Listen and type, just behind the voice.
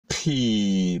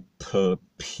People.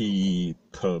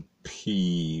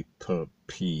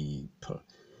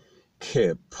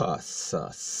 Que pasa,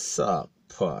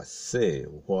 sapa, say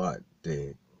what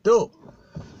they do.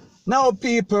 Now,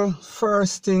 people,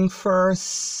 first thing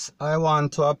first, I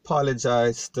want to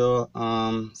apologize to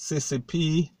Sissy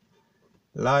P,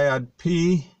 Liad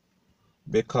P,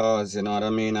 because, you know what I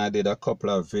mean, I did a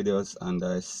couple of videos and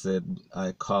I said,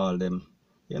 I called him,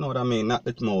 you know what I mean, not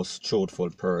the most truthful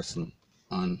person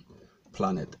on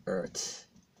planet Earth.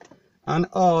 And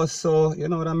also, you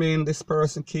know what I mean, this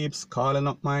person keeps calling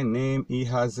up my name. He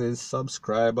has his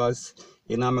subscribers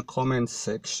in my comment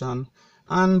section.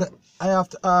 And I have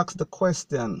to ask the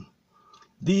question,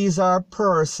 these are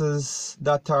persons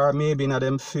that are maybe in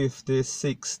them 50,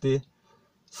 60,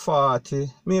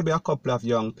 40, maybe a couple of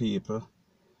young people.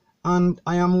 And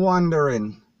I am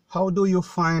wondering, how do you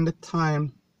find the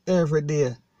time every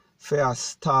day for you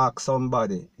stalk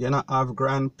somebody? You not have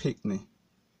grand picnic.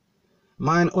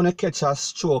 Mine wanna catch a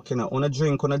stroke, you know, wanna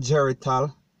drink on a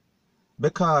Geritol,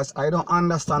 because I don't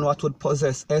understand what would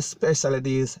possess, especially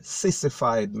these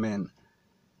sissified men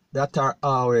that are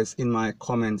always in my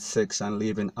comment section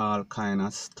leaving all kind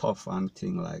of stuff and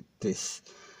thing like this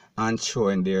and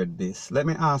showing their this. Let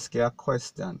me ask you a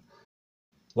question.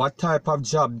 What type of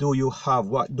job do you have?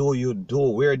 What do you do?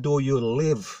 Where do you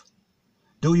live?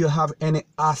 Do you have any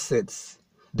assets?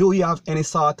 Do you have any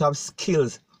sort of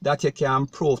skills that you can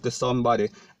prove to somebody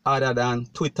other than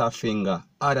Twitter finger,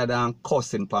 other than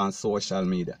cussing on social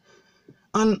media?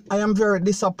 And I am very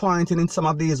disappointed in some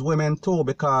of these women too,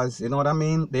 because, you know what I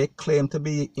mean, they claim to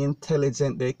be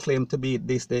intelligent, they claim to be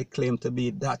this, they claim to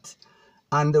be that.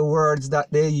 And the words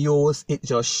that they use, it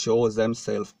just shows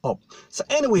themselves up. So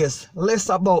anyways, less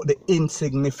about the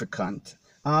insignificant.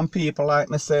 People like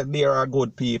me said, there are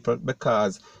good people,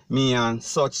 because me and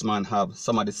such man have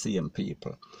some of the same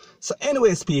people. So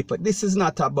anyways, people, this is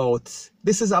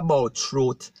about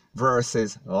truth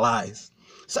versus lies.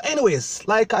 So anyways,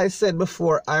 like I said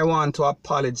before, I want to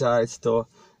apologize to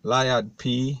Liad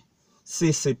P,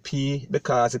 Sissy P,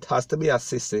 because it has to be a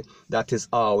sissy that is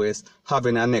always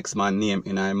having a next man name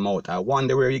in her mouth. I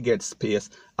wonder where he gets space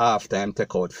after him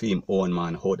take out fame own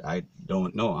manhood. I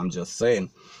don't know, I'm just saying.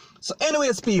 So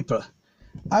anyways, people,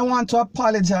 I want to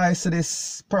apologize to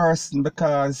this person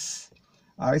because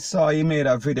I saw he made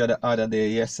a video the other day,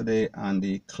 yesterday, and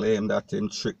he claimed that him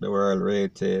trick the world,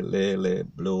 rate, lele,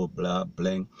 blue, blah,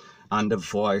 bling, and the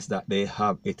voice that they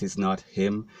have, it is not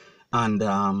him. And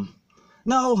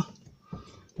now,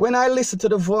 when I listen to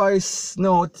the voice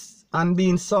note, and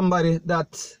being somebody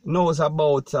that knows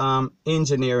about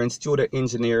engineering, studio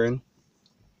engineering,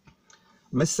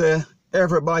 I say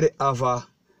everybody have a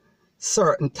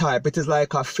certain type. It is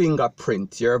like a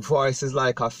fingerprint. Your voice is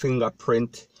like a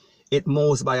fingerprint. It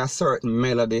moves by a certain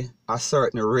melody, a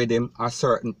certain rhythm, a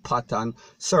certain pattern,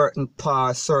 certain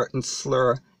pause, certain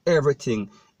slur, everything.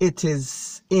 It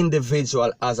is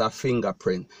individual as a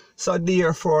fingerprint. So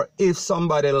therefore, if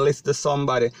somebody listens to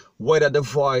somebody, whether the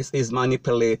voice is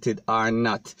manipulated or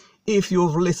not, if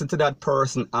you've listened to that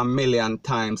person a million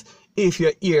times, if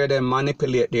you hear them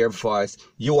manipulate their voice,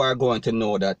 you are going to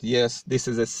know that, yes, this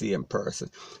is the same person.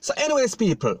 So anyways,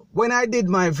 people, when I did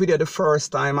my video the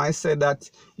first time, I said that,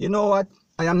 you know what,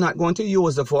 I am not going to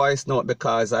use the voice note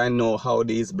because I know how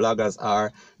these bloggers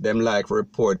are. Them like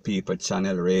report people,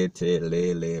 channel rate,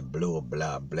 lele, blue,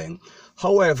 blah, bling.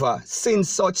 However, since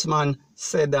such man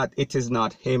said that it is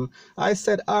not him, I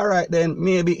said, all right, then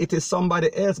maybe it is somebody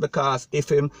else, because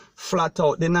if him flat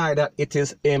out deny that it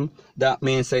is him, that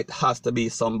means it has to be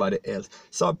somebody else.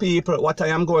 So people, what I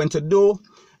am going to do,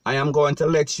 I am going to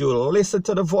let you listen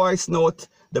to the voice note,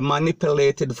 the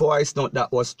manipulated voice note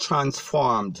that was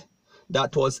transformed,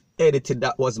 that was edited,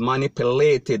 that was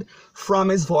manipulated from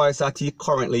his voice that he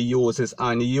currently uses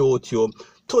on YouTube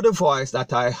to the voice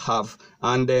that I have.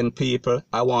 And then people,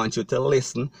 I want you to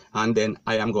listen, and then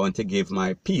I am going to give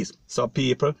my piece. So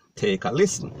people, take a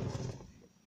listen.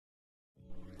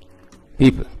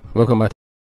 People, welcome back.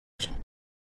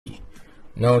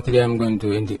 Now today I'm going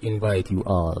to invite you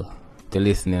all to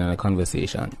listen in on a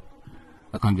conversation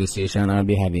I'll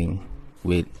be having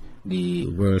with the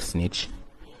world snitch,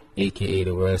 aka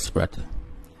the world sprat,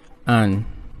 and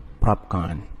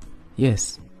Popcorn.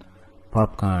 Yes,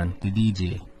 Popcorn, the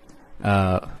DJ,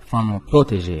 from a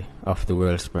protege of the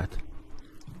world sprat.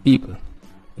 People,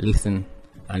 listen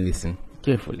and listen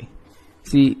carefully.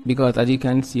 See, because as you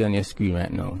can see on your screen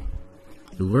right now,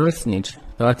 the world snitch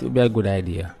thought it would be a good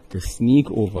idea to sneak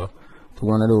over to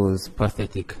one of those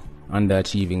pathetic,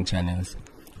 underachieving channels,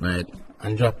 right,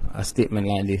 and drop a statement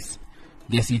like this.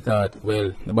 Guess he thought,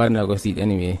 well, nobody not gonna see it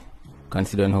anyway,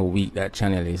 considering how weak that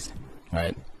channel is,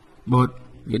 right? But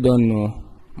you don't know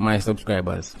my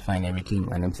subscribers find everything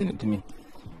and them send it to me.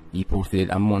 He posted it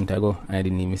a month ago and I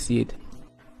didn't even see it.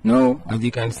 Now, as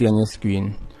you can see on your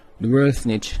screen, the world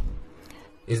snitch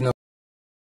is now.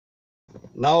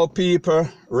 Now people,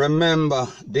 remember,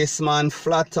 this man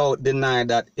flat out denied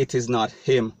that it is not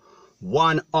him.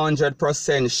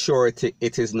 100% surety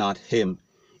it is not him.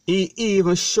 He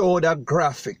even showed a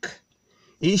graphic.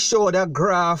 He showed a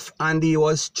graph and he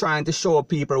was trying to show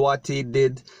people what he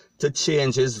did to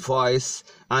change his voice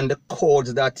and the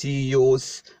codes that he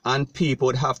used, and people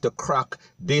would have to crack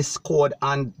this code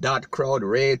and that crowd,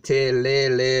 rete,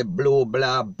 lele, blue,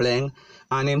 blah, bling,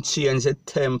 and him change the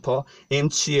tempo, him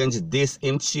change this,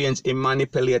 him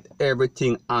manipulate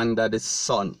everything under the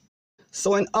sun.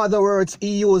 So in other words,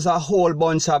 he used a whole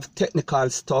bunch of technical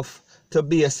stuff to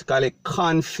basically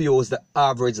confuse the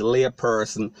average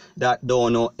layperson that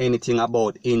don't know anything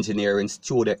about engineering,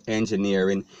 student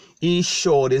engineering. He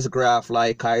showed his graph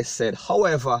like I said.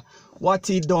 However, what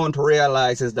he don't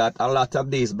realize is that a lot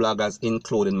of these bloggers,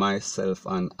 including myself,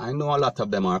 and I know a lot of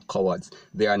them are cowards,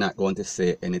 they are not going to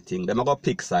say anything. They're going to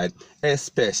pick side,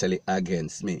 especially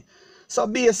against me. So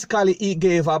basically, he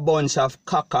gave a bunch of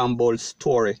cock and bull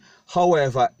story.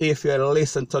 However, if you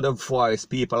listen to the voice,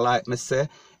 people like me say,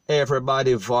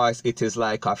 everybody's voice, it is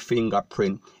like a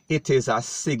fingerprint. It is a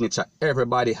signature.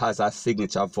 Everybody has a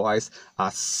signature voice,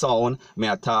 a sound. May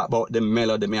I talk about the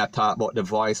melody, may I talk about the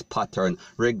voice pattern,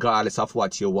 regardless of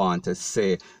what you want to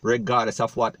say, regardless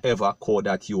of whatever code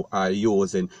that you are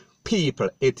using. People,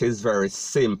 it is very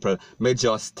simple. Me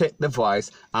just take the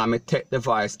voice and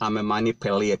me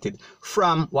manipulate it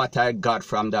from what I got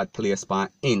from that place on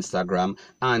Instagram,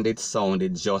 and it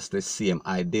sounded just the same.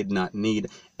 I did not need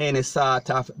any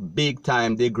sort of big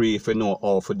time degree if you know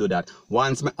how to do that.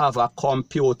 Once me have a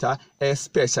computer,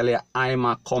 especially I'm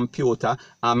a computer,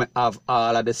 and me have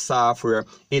all of the software,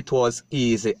 it was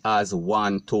easy as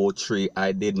 1, 2, 3.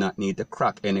 I did not need to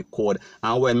crack any code.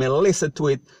 And when me listen to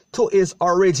it, to his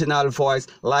original voice,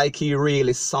 like he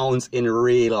really sounds in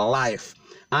real life,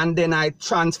 and then I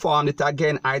transformed it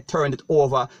again, I turned it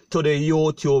over to the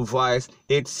YouTube voice,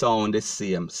 it sounds the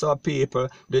same. So people,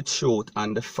 the truth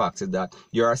and the fact is that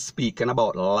you're speaking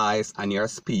about lies and you're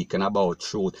speaking about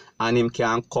truth, and him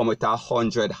can come with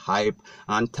 100 hype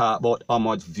and talk about how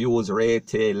much views,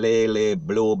 rate, lele,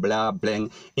 blue, blah,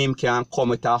 bling. Him can come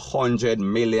with 100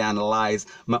 million lies.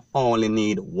 Me only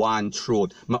need one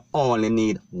truth. Me only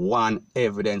need one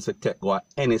evidence to take out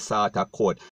any sort of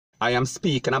court. I am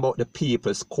speaking about the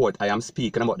people's court. I am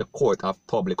speaking about the court of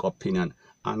public opinion.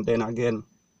 And then again,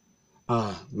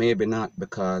 maybe not,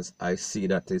 because I see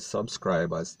that his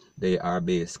subscribers, they are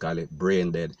basically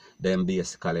brain dead. They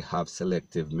basically have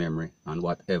selective memory, and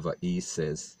whatever he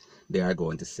says, they are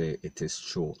going to say it is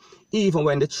true, even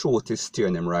when the truth is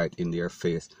staring them right in their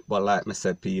face. But like I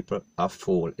said, people, a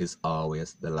fool is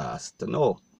always the last to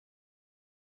know.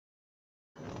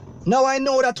 Now I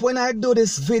know that when I do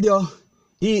this video,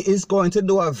 he is going to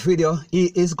do a video,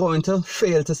 he is going to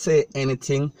fail to say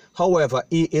anything. However,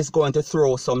 he is going to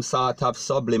throw some sort of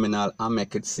subliminal and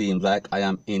make it seem like I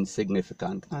am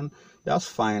insignificant. And that's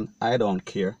fine, I don't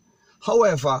care.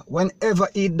 However, whenever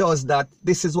he does that,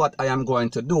 this is what I am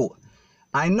going to do.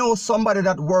 I know somebody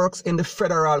that works in the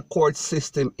federal court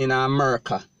system in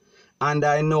America, and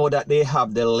I know that they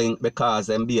have the link because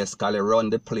they basically run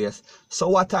the place. So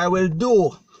what I will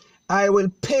do, I will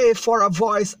pay for a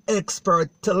voice expert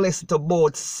to listen to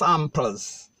both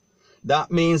samples.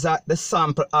 That means that the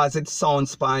sample as it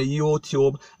sounds on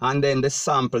YouTube, and then the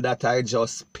sample that I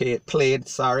just played,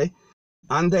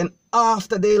 and then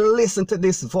after they listen to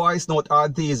this voice note or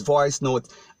these voice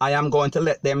notes, I am going to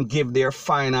let them give their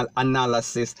final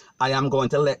analysis. I am going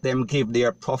to let them give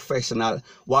their professional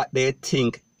what they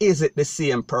think. Is it the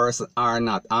same person or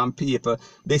not? And people,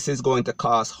 this is going to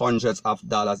cost hundreds of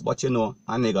dollars, but you know,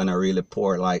 I'm not gonna really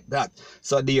pour like that.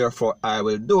 So therefore, I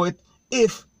will do it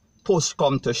if push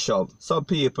come to shove. So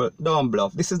people, don't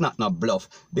bluff. This is not no bluff.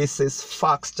 This is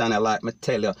Fox channel, like me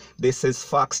tell you. This is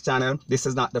Fox channel. This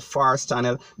is not the farce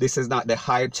channel. This is not the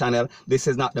hype channel. This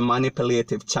is not the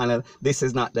manipulative channel. This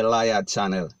is not the liar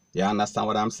channel. You understand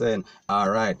what I'm saying? All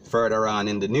right, further on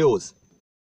in the news.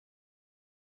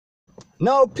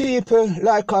 Now people,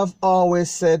 like I've always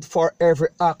said, for every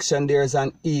action there's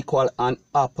an equal and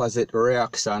opposite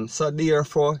reaction. So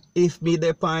therefore, if me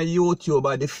dep on YouTube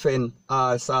I defend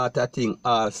all sort of thing,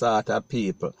 all sort of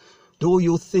people, do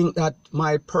you think that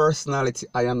my personality,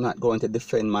 I am not going to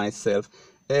defend myself?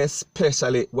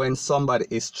 Especially when somebody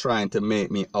is trying to make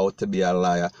me out to be a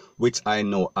liar, which I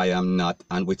know I am not,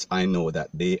 and which I know that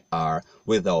they are,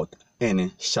 without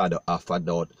any shadow of a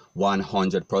doubt,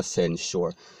 100%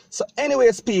 sure. So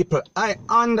anyways, people, I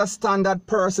understand that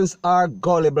persons are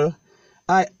gullible.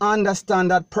 I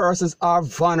understand that persons are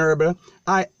vulnerable.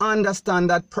 I understand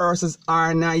that persons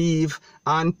are naive.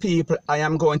 And people, I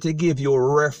am going to give you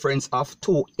a reference of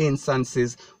 2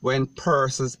 instances when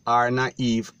persons are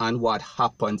naive and what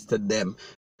happens to them.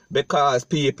 Because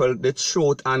people, the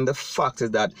truth and the fact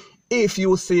is that if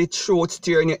you see truth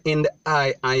staring you in the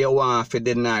eye and you want to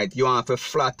deny it, you want to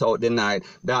flat out deny it,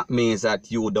 that means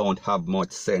that you don't have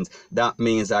much sense. That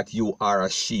means that you are a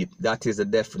sheep. That is the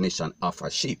definition of a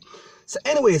sheep. So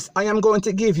anyways, I am going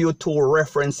to give you 2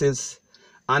 references.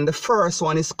 And the first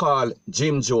one is called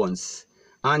Jim Jones.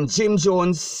 And Jim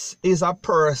Jones is a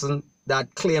person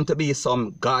that claimed to be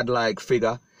some godlike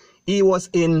figure. He was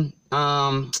in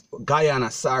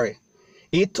Guyana, sorry.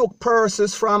 He took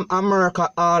persons from America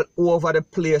all over the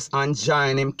place and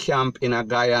joined him camp in a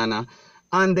Guyana.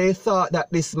 And they thought that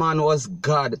this man was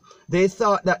God. They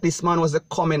thought that this man was the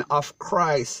coming of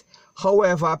Christ.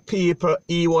 However, people,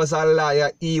 he was a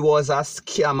liar, he was a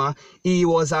scammer, he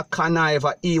was a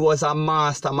conniver, he was a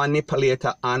master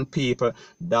manipulator, and people,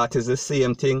 that is the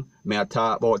same thing. May I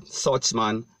talk about such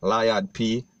man, Liard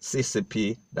P, Sissy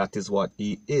P, that is what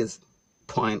he is.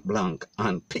 Point blank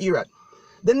and period.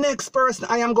 The next person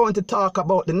I am going to talk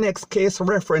about, the next case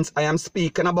reference, I am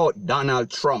speaking about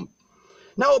Donald Trump.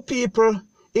 Now, people,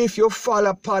 if you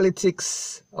follow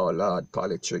politics, oh Lord,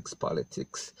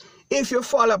 politics. If you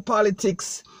follow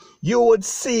politics, you would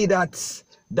see that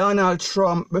Donald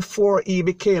Trump, before he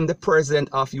became the president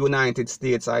of United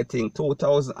States, I think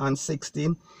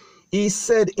 2016, he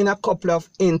said in a couple of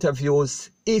interviews,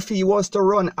 if he was to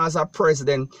run as a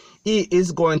president, he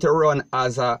is going to run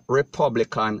as a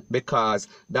Republican because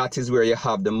that is where you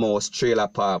have the most trailer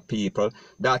park people.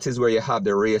 That is where you have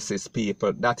the racist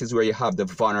people. That is where you have the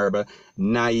vulnerable,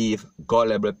 naive,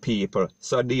 gullible people.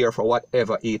 So therefore,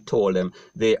 whatever he told them,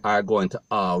 they are going to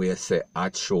always say,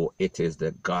 true, it is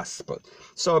the gospel.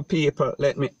 So people,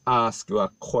 let me ask you a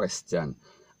question.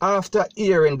 After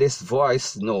hearing this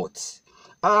voice note,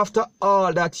 after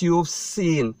all that you've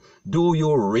seen, do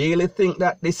you really think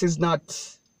that this is not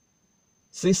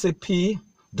Sissy P?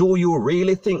 Do you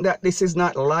really think that this is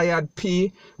not Liard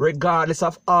P? Regardless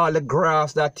of all the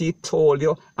graphs that he told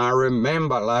you. And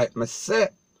remember, like me said,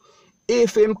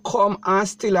 if him come and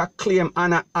still a claim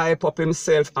and a hype up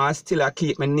himself and still a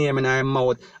keep my name in my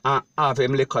mouth and have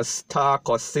him like a stalk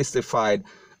or sissified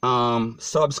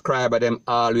subscriber them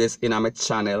always in my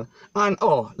channel. And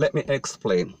let me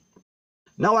explain.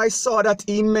 Now I saw that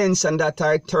he mentioned that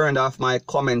I turned off my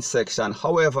comment section.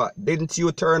 However, didn't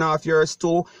you turn off yours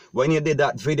too when you did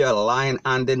that video lying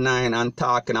and denying and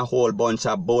talking a whole bunch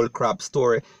of bullcrap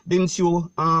story? Didn't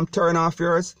you turn off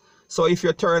yours? So if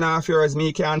you turn off yours,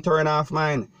 me can't turn off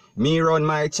mine. Me run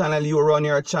my channel, you run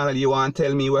your channel, you want to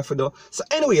tell me what to do. So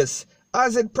anyways,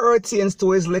 as it pertains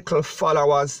to his little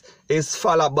followers, his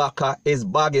follow-backer, his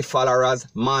baggy followers,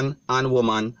 man and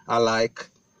woman alike,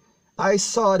 I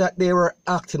saw that they were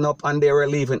acting up and they were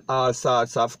leaving all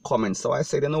sorts of comments. So I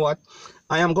said, you know what?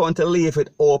 I am going to leave it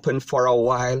open for a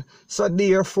while. So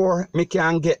therefore, me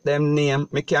can get them name,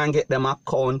 me can get them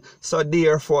account. So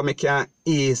therefore, me can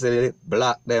easily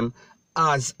block them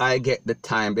as I get the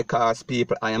time. Because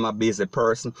people, I am a busy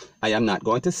person. I am not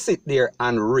going to sit there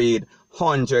and read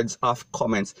hundreds of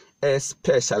comments,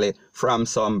 especially from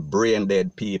some brain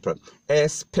dead people,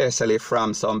 especially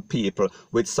from some people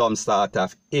with some sort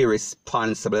of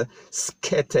irresponsible,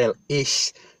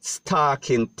 skittle-ish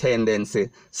stalking tendency.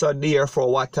 So therefore,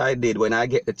 what I did when I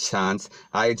get the chance,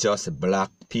 I just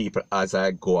block people as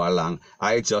I go along.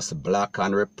 I just block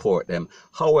and report them.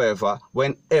 However,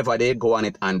 whenever they go on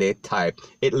it and they type,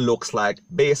 it looks like,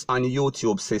 based on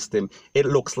YouTube system, it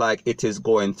looks like it is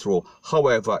going through.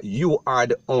 However, you are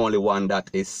the only one that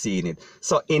is seeing it.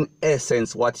 So in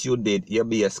essence, what you did, you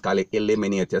basically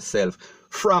eliminate yourself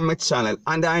from my channel.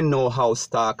 And I know how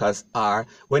stalkers are.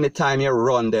 When the time you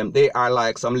run them, they are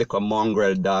like some little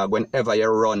mongrel dog. Whenever you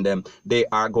run them, they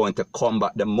are going to come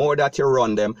back. The more that you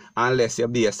run them, unless you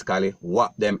basically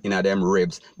whap them in them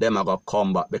ribs, them are going to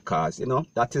come back, because, you know,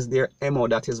 that is their MO.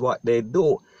 That is what they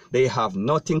do. They have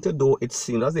nothing to do. It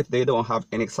seems as if they don't have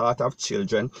any sort of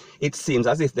children. It seems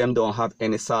as if them don't have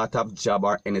any sort of job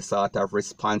or any sort of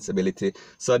responsibility.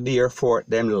 So therefore,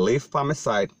 them live from my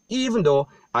side, even though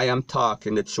I am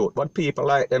talking the truth. But people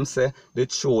like them say the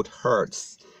truth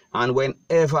hurts. And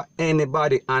whenever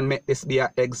anybody, and make this be an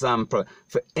example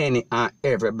for any and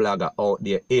every blogger out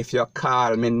there, if you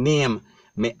call me name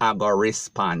me I go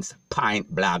response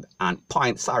point blank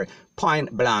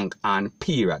and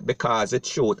period. Because the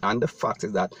truth and the fact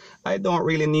is that I don't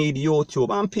really need YouTube.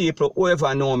 And people,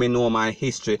 whoever know me, know my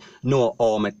history, know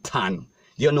how me tan.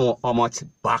 You know how much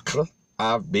battle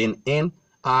I've been in.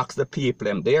 Ask the people,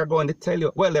 them, they are going to tell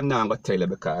you. Well, them not going to tell you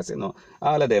because, you know,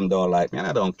 all of them don't like me and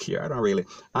I don't care.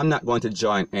 I'm not going to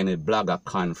join any blogger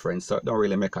conference, so it don't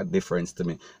really make a difference to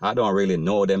me. I don't really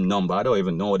know them number. I don't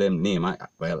even know them name.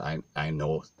 I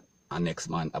know a next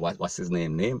man. What's his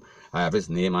name? I have his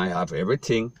name. I have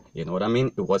everything. You know what I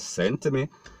mean? It was sent to me.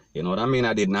 You know what I mean?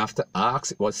 I didn't have to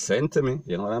ask. It was sent to me.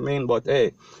 You know what I mean? But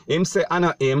hey, him say I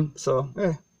know him, so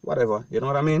hey, whatever. You know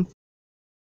what I mean?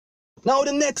 Now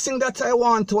the next thing that I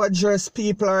want to address,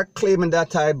 people are claiming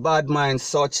that I bad mind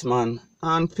such man.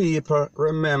 And people,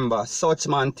 remember, such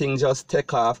man thing just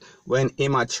take off when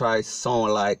him a try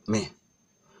sound like me.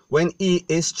 When he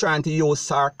is trying to use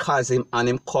sarcasm and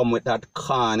him come with that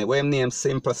corny, when him name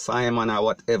Simple Simon or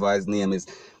whatever his name is.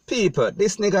 People,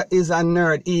 this nigga is a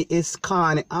nerd, he is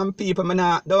corny. And people,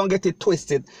 don't get it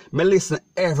twisted. Me listen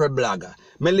every blogger.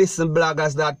 Me listen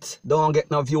bloggers that don't get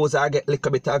no views or get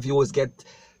little bit of views, get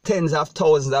tens of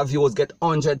thousands of views, get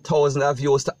 100,000 of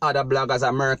views to other bloggers,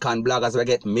 American bloggers will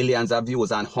get millions of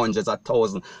views and hundreds of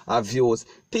thousands of views.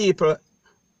 People,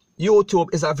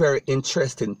 YouTube is a very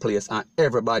interesting place and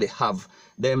everybody have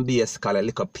them basically a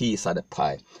little piece of the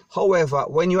pie. However,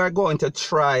 when you are going to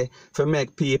try to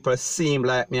make people seem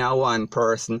like me are one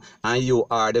person and you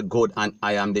are the good and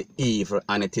I am the evil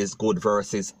and it is good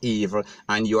versus evil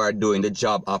and you are doing the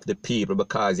job of the people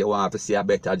because you want to see a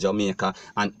better Jamaica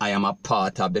and I am a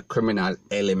part of the criminal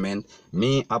element.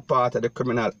 Me a part of the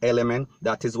criminal element,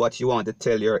 that is what you want to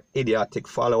tell your idiotic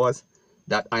followers?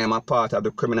 That I am a part of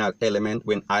the criminal element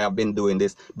when I have been doing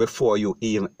this before you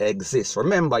even exist.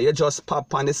 Remember, you just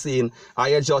pop on the scene or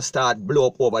you just start blow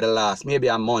up over the last maybe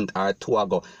a month or two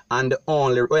ago. And the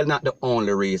only, well, not the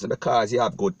only reason, because you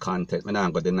have good content, I'm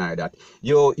not going to deny that.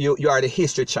 You are the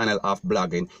history channel of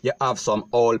blogging. You have some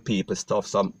old people stuff,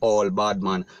 some old bad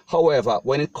man. However,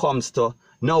 when it comes to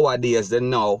nowadays,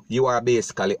 you are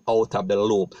basically out of the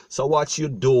loop. So what you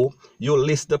do, you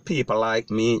list the people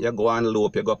like me, you go on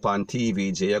loop, you go up on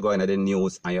TVJ, you go into the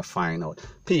news and you find out.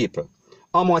 People,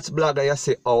 how much blogger you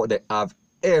see out there have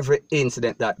every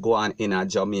incident that go on in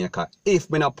Jamaica?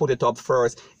 If me not put it up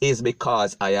first, is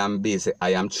because I am busy,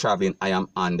 I am traveling, I am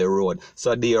on the road.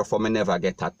 So therefore, me never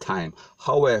get a time.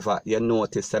 However, you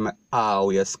notice that me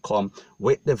always come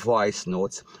with the voice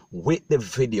notes, with the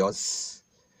videos,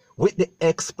 with the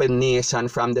explanation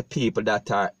from the people that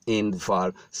are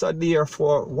involved. So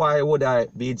therefore, why would I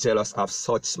be jealous of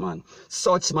such man?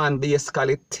 Such man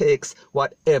basically takes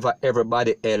whatever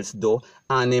everybody else do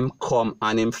and him come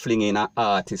and him fling in an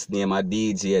artist name, a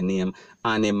DJ name,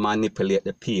 and him manipulate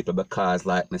the people because,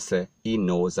 like me say, he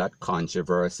knows that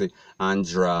controversy and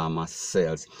drama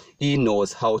sells. He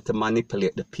knows how to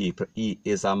manipulate the people. He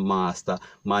is a master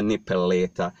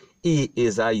manipulator. He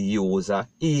is a user.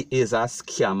 He is a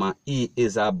scammer. He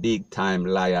is a big time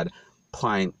liar.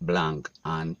 Point blank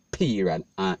and period.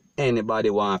 And anybody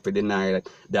want to deny that,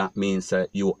 that means that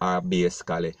you are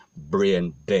basically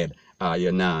brain dead.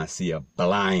 You now see you're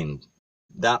blind.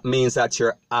 That means that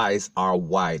your eyes are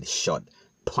wide shut.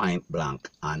 Point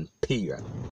blank and period.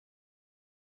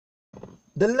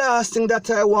 The last thing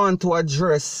that I want to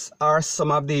address are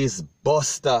some of these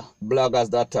buster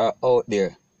bloggers that are out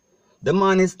there. The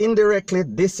man is indirectly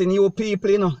dissing you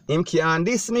people, you know. Him can't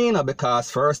diss me, you know,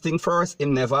 because first thing first,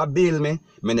 him never build me.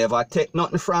 Me never take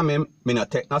nothing from him. Me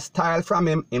not take no style from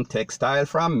him. Him take style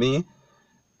from me.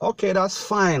 Okay, that's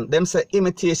fine. Them say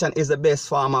imitation is the best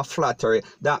form of flattery.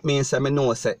 That means that me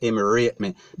know say him rate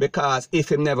me. Because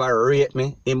if him never rate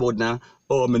me, him would not,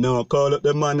 oh, me not call up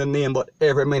the man the name, but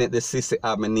every minute the sissy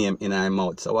have my name in her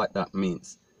mouth. So what that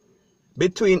means?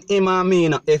 Between him and me, you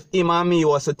know, if him and me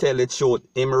was to tell the truth,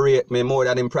 him rate me more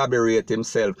than him probably rate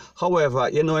himself. However,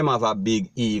 you know him have a big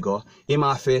ego. Him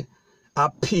have to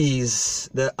appease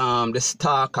the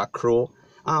stalker crew.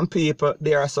 And people,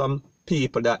 there are some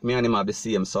people that me and him have the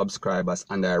same subscribers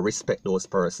and I respect those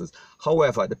persons.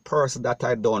 However, the person that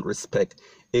I don't respect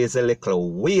is a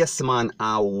little waste man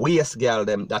and waste girl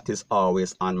them that is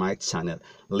always on my channel,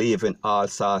 leaving all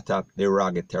sort of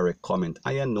derogatory comment.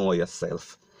 And you know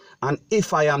yourself. And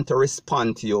if I am to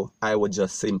respond to you, I would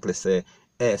just simply say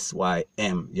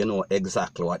SYM. You know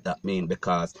exactly what that means,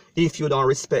 because if you don't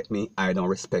respect me, I don't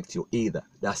respect you either.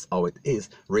 That's how it is.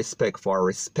 Respect for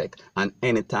respect. And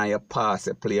anytime you pass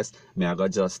a place, me I go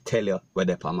just tell you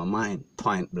what's on my mind.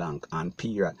 Point blank and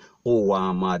period. Oh,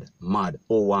 want mad.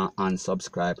 Oh, want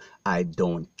unsubscribe. I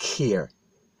don't care.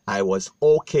 I was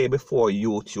okay before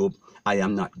YouTube. I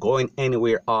am not going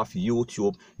anywhere off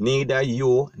YouTube. Neither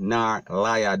you nor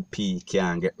Liard P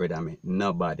can get rid of me.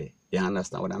 Nobody. You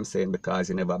understand what I'm saying? Because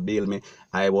you never build me.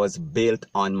 I was built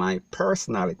on my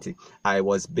personality. I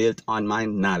was built on my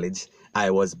knowledge.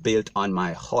 I was built on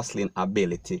my hustling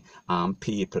ability.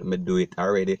 People, me do it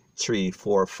already 3,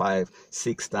 4, 5,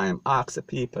 6 times. Ask the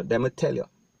people, them will tell you.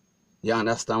 You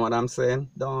understand what I'm saying?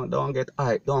 Don't get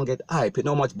hype. Don't get hype. You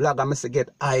know much blogger me say get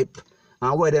hype.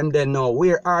 And where them they know?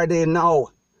 Where are they now?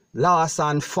 Lost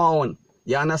and found.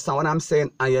 You understand what I'm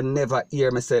saying? And you never hear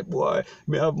me say, boy,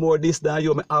 me have more this than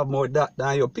you, me have more that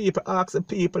than you. People ask the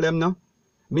people them now.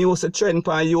 Me used to trend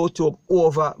on YouTube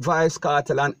over Vice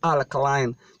Cartel and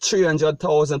Alkaline.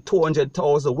 300,000,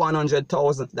 200,000,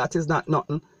 100,000. That is not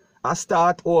nothing. I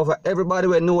start over. Everybody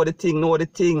will know the thing, know the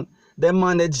thing. Them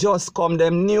man, they just come,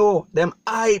 them new, them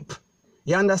hype.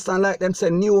 You understand? Like them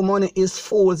say, new money is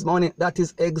fool's money. That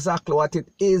is exactly what it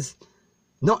is.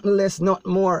 Nothing less, not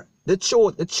more. The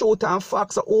truth and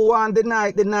facts. Who want deny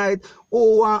it,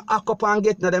 who want act up and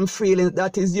get them feelings,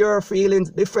 that is your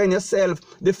feelings. Defend yourself,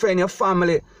 defend your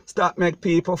family. Stop make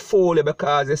people fool you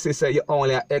because they say you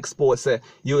only expose, say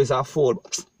you is a fool.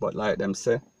 But like them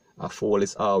say, a fool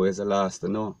is always the last to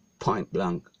know. Point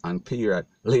blank and period.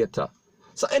 Later.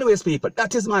 So anyways, people,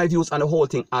 that is my views on the whole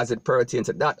thing as it pertains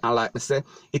to that. And like I say,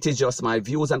 it is just my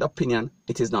views and opinion.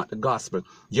 It is not the gospel.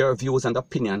 Your views and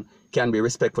opinion can be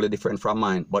respectfully different from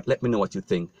mine. But let me know what you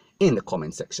think in the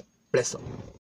comment section. Bless up.